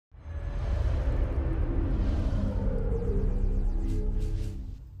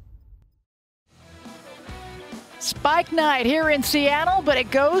Spike night here in Seattle, but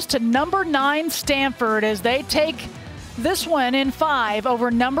it goes to number 9 Stanford as they take this one in 5 over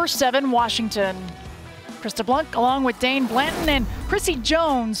number 7 Washington. Krista Blunk along with Dane Blanton, and Chrissy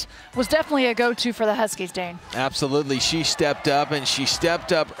Jones was definitely a go-to for the Huskies, Dane. Absolutely. She stepped up, and she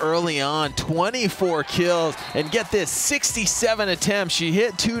stepped up early on. 24 kills, and get this, 67 attempts. She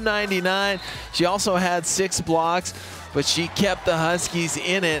hit 299. She also had 6 blocks, but she kept the Huskies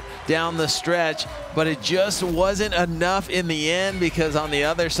in it down the stretch. But it just wasn't enough in the end, because on the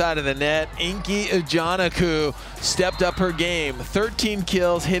other side of the net, Inky Ajanaku stepped up her game. 13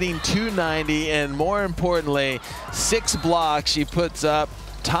 kills, hitting 290, and more importantly, 6 blocks she puts up,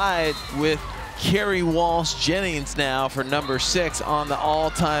 tied with Carrie Walsh-Jennings now for number 6 on the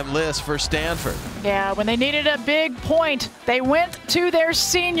all-time list for Stanford. Yeah, when they needed a big point, they went to their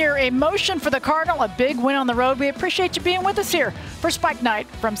senior. Emotion for the Cardinal, a big win on the road. We appreciate you being with us here for Spike Night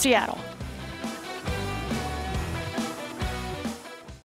from Seattle.